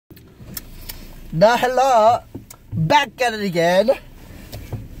Now, hello, back at it again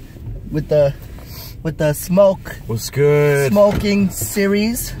with the smoke. What's good? Smoking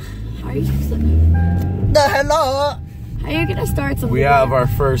series. How are you Now, hello. How are you gonna start something? We have our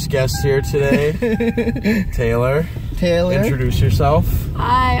first guest here today, Taylor. Taylor. Introduce yourself.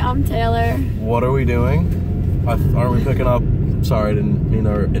 Hi, I'm Taylor. What are we doing? Aren't we picking up? Sorry, I didn't mean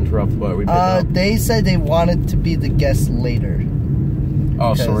to interrupt, but are we picking up? They said they wanted to be the guest later.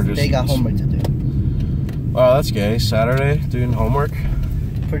 Oh, so we're just... They got homework to do. Oh, that's gay. Saturday, doing homework?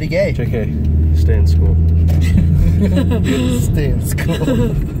 Pretty gay. JK, stay in school. Stay in school.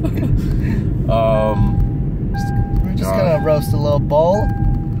 We're just gonna roast a little bowl.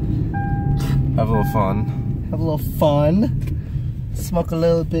 Have a little fun. Have a little fun. Smoke a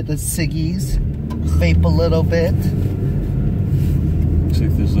little bit of ciggies. Vape a little bit. See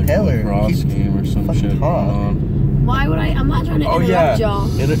if there's like Taylor, a lacrosse game or some shit going on. Why would I? I'm not trying to interrupt y'all.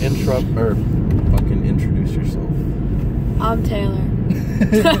 Interrupt or fucking introduce yourself. I'm Taylor.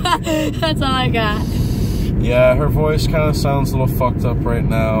 That's all I got. Yeah, her voice kind of sounds a little fucked up right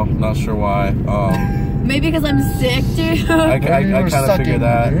now. Not sure why. Maybe because I'm sick, dude. I kind of figured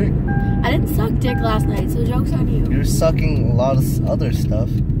that. I didn't suck dick last night, so the joke's on you. You're sucking a lot of other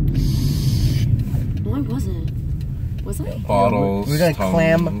stuff. No, I wasn't. Was I? Bottles. We're gonna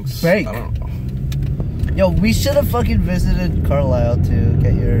clam bake. I don't know. Yo, we should have fucking visited Carlisle to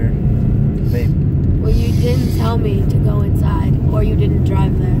get your vape. Well, you didn't tell me to go inside, or you didn't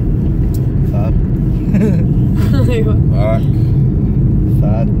drive there. Fuck. Fuck.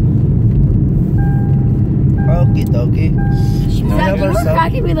 Fuck. Okie dokie. Zach, you were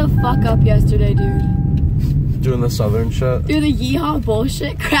cracking me the fuck up yesterday, dude. Doing the southern shit? Dude, the yeehaw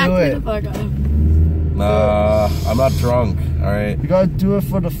bullshit cracked me the fuck up. Nah, I'm not drunk, alright? You gotta do it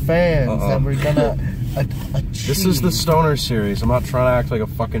for the fans that we're gonna achieve. This is the stoner series. I'm not trying to act like a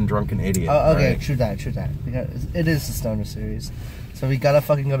fucking drunken idiot. Okay, right? true that. It is the stoner series. So we gotta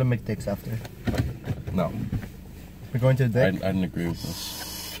fucking go to McDick's after. No. We're going to the Dick? I didn't agree with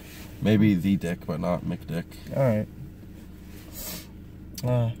this. Maybe the Dick, but not McDick. Alright.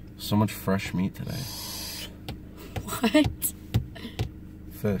 So much fresh meat today. What?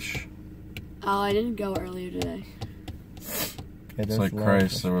 Fish. Oh, I didn't go earlier today. Yeah, it's like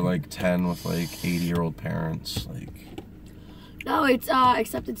Christ, there were like 10 with like 80-year-old parents. Like. No, it's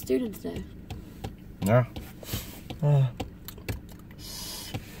accepted students day. Yeah. You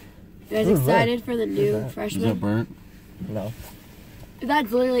guys excited for the new freshman? Is that burnt? No.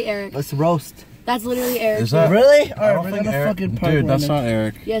 That's literally Eric. Let's roast. That's literally Eric. Is that really? Alright, we're gonna fucking park. Dude, that's not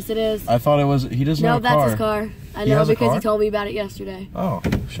Eric. Yes, it is. I thought it was. He doesn't have a car. No, that's his car. I know because he told me about it yesterday. Oh,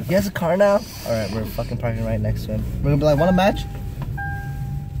 shit. He has a car now? Alright, we're fucking parking right next to him. We're gonna be like, wanna match?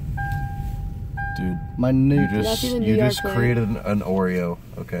 Dude, my new. You just created an Oreo,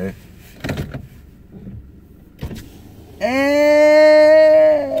 okay?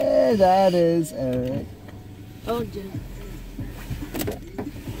 And that is Eric. Oh, Jim.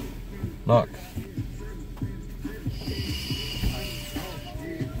 Knock.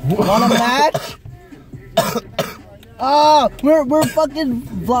 Wanna match? Oh, we're fucking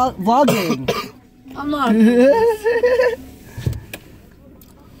vlogging. I'm not.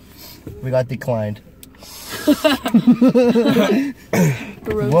 We got declined.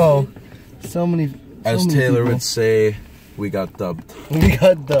 Whoa. So many. As Taylor would say, we got dubbed. We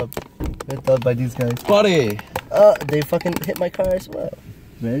got dubbed. We got dubbed by these guys. Buddy! They fucking hit my car as well.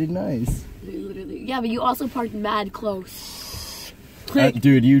 Very nice. Literally. Yeah, but you also parked mad close. Like,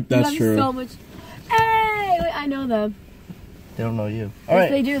 dude, that's true. So much. Hey! Wait, I know them. They don't know you. Yes,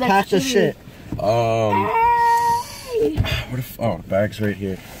 Alright, they do. That's pack the shit. Hey! Oh, the bag's right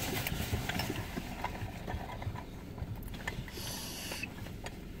here.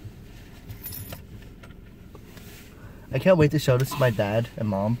 I can't wait to show this to my dad and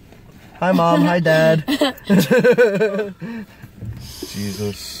mom. Hi mom, hi dad.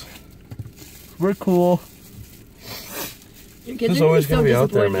 Jesus. We're cool. Your kids It's are always so gonna be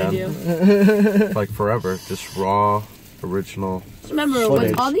out there, man. Like forever. Just raw, original. Just remember,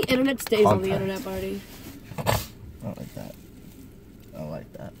 what's on the internet stays on the internet, buddy. I don't like that. I don't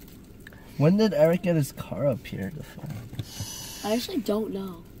like that. When did Eric get his car up here? I actually don't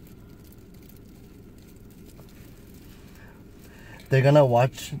know. They're gonna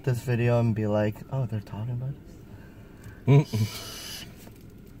watch this video and be like, oh, they're talking about this?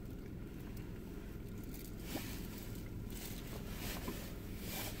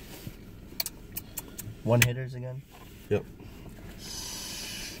 One hitters again? Yep.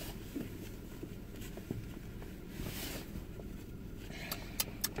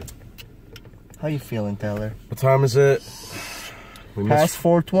 How you feeling, Taylor? What time is it? Past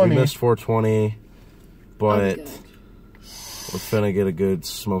 4:20. We missed 4:20. But good. we're finna get a good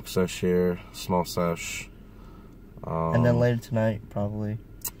smoke sesh here, small sesh. And then later tonight, probably.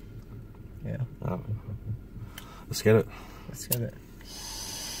 Yeah. Let's get it. Let's get it.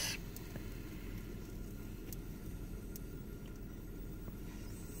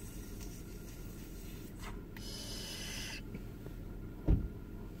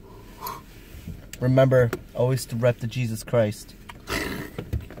 Remember, always to rep the Jesus Christ.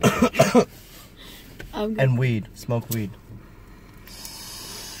 And weed. Smoke weed.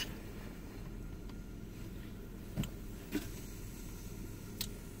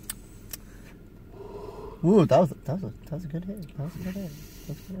 Ooh, that was a good hit. That was a good hit. That was a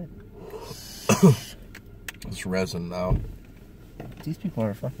good hit. It's resin now. These people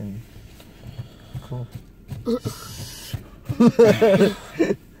are fucking cool.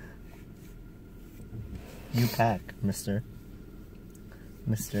 You pack, Mr.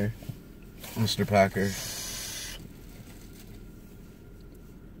 Packer.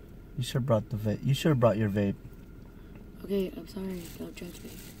 You should have brought the vape. You should have brought your vape. Okay, I'm sorry. Don't judge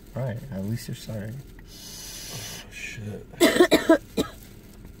me. Right, at least you're sorry. Shit.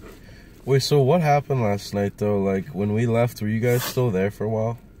 Wait, so what happened last night though? Like when we left, were you guys still there for a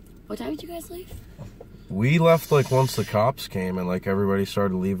while? What time did you guys leave? We left like once the cops came and like everybody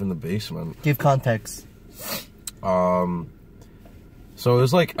started leaving the basement. Give context. So it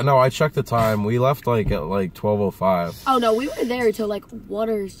was like, no, I checked the time. We left like at like 12:05. Oh no, we were there till like 1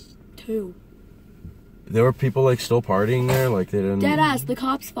 or 2. There were people like still partying there, like they didn't. Deadass, the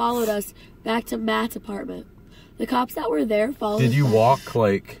cops followed us back to Matt's apartment. The cops that were there followed us. Did you back. walk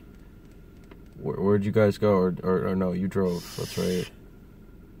like? Where'd you guys go? Or no, you drove. That's right.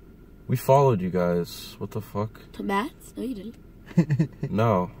 We followed you guys. What the fuck? To Matt's? No, you didn't.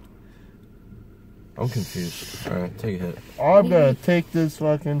 No. I'm confused. Alright, take a hit. I'm gonna take this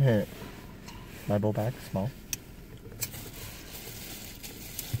fucking hit. My bowl back, small.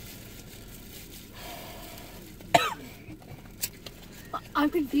 I'm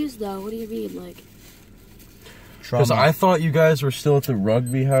confused though. What do you mean? Like, Because I thought you guys were still at the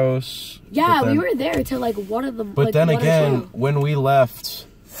rugby house. yeah, then, we were there till like 1 of them. But like then 1 or again, 2. when we left.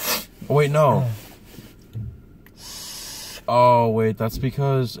 Oh, wait, no. Oh, wait, that's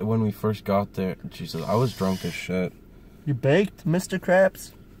because when we first got there. Jesus, I was drunk as shit. You baked, Mr.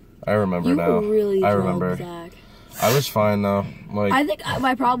 Krabs? I remember You now. were really I drunk, remember. Zach. I was fine though. Like I think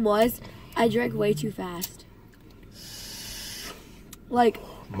my problem was I drank way too fast. Like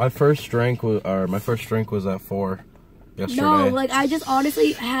my first drink was at 4 yesterday. no, like I just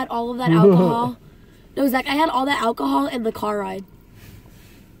honestly had all of that alcohol. No, Zach, I had all that alcohol in the car ride.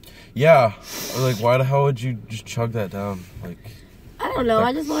 Yeah, like why the hell would you just chug that down? Like I don't know.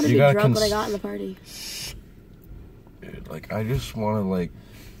 I just wanted to you be gotta drunk when I got in the party. dude, like I just want to like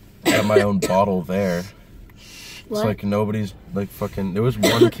have my own bottle there. What? It's like nobody's like fucking. There was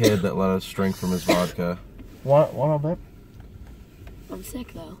one kid that let us drink from his vodka. One of it? I'm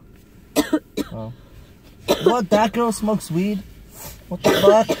sick though. Oh. What? That girl smokes weed? What the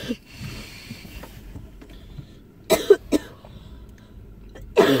fuck?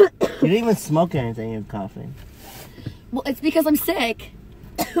 You didn't even smoke anything, you're coughing. Well, it's because I'm sick.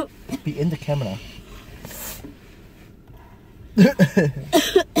 Be in the camera.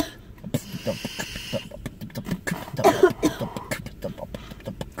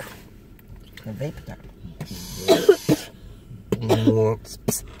 Vape that.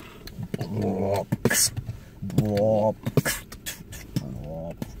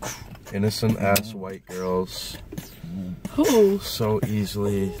 Innocent ass white girls. Who? So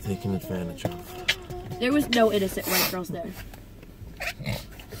easily taken advantage of. There was no innocent white girls there.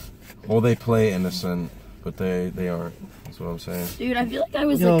 Well, they play innocent, but they aren't. That's what I'm saying. Dude, I feel like I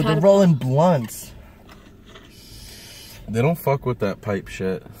was Yo, like they're kind of rolling blunts. They don't fuck with that pipe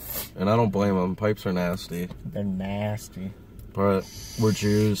shit, and I don't blame them. Pipes are nasty, They're nasty. but we're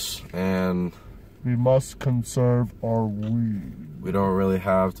Jews, and We must conserve our weed. we don't really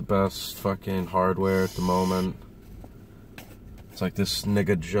have the best fucking hardware at the moment. It's like this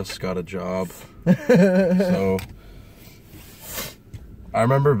nigga just got a job. So I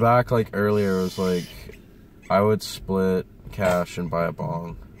remember back like earlier, it was like I would split cash and buy a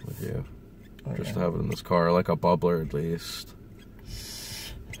bong with you. Just to have it in this car, like a bubbler at least.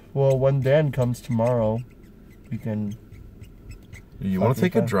 Well, when Dan comes tomorrow, we can... You want to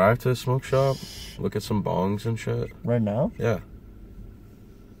take a drive to a smoke shop? Look at some bongs and shit? Right now? Yeah.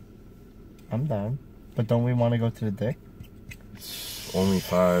 I'm down. But don't we want to go to the Dick? It's only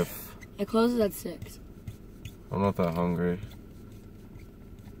 5. It closes at 6. I'm not that hungry.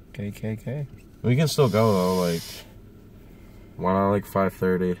 KKK. We can still go though, like... Why not like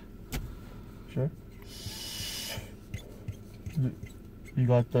 5:30? Sure. You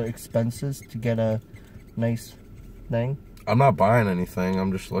got the expenses to get a nice thing? I'm not buying anything.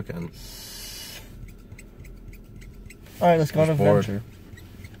 I'm just looking. Alright, let's go on an Just bored. adventure.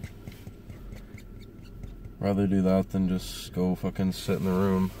 Rather do that than just go fucking sit in the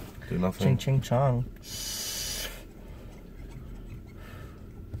room, do nothing. Ching ching chong.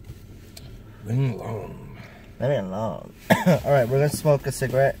 Ling long. That ain't long. Alright, we're gonna smoke a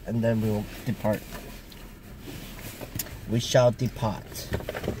cigarette and then we will depart. We shall depart.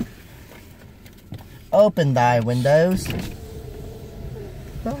 Open thy windows.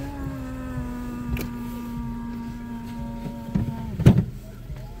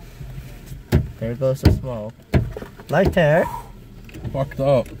 There goes the smoke. Lighter. Fucked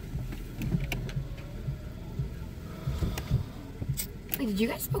up. Wait, did you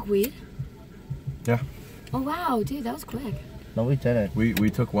guys smoke weed? Yeah. Oh wow, dude, that was quick. No, we didn't. We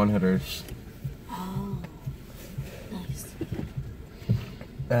took one hitters. Oh, nice.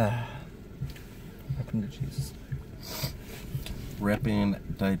 Welcome to Jesus. Repping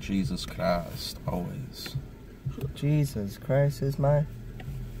thy Jesus Christ, always. Jesus Christ is my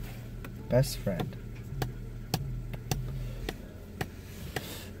best friend.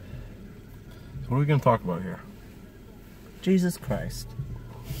 So what are we gonna talk about here? Jesus Christ.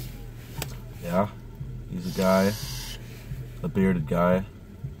 Yeah, he's a guy, a bearded guy,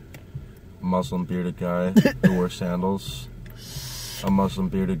 a Muslim bearded guy who wore sandals, a Muslim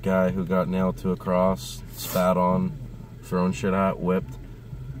bearded guy who got nailed to a cross, spat on, thrown shit at, whipped.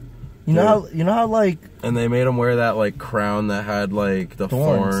 You know how like And they made him wear that like crown that had like the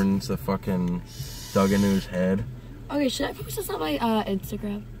thorns that fucking dug into his head. Okay, should I post this on my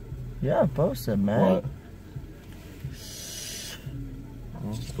Instagram? yeah, post it, man. What?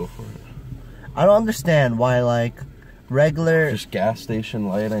 Well, let's go for it. I don't understand why like regular Just gas station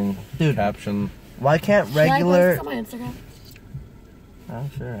lighting. Dude. Caption. why can't Should I regular post this on my Instagram? Oh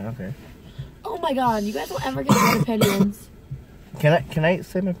sure, okay. Oh my god, you guys will ever get good opinions. Can I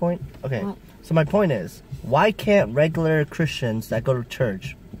say my point? Okay. What? So my point is, why can't regular Christians that go to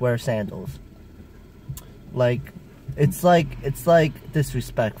church wear sandals? Like it's like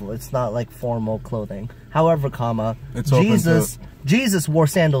disrespectful. It's not like formal clothing. However, It's open Jesus wore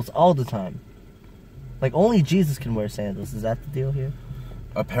sandals all the time. Like only Jesus can wear sandals. Is that the deal here?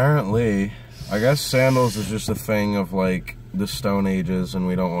 Apparently, I guess sandals is just a thing of like the Stone Ages, and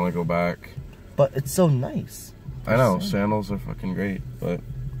we don't want to go back. But it's so nice. I know sandals are fucking great, but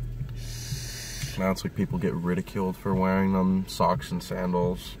now it's like people get ridiculed for wearing them, socks and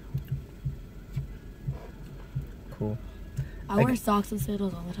sandals. Cool. I wear socks and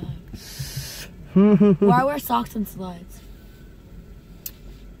sandals all the time. Or I wear socks and slides.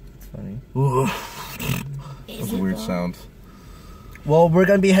 It's funny. That's a weird sound. Well, we're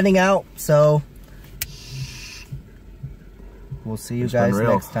gonna be heading out, so we'll see you It's been guys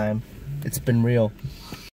real. next time. It's been real.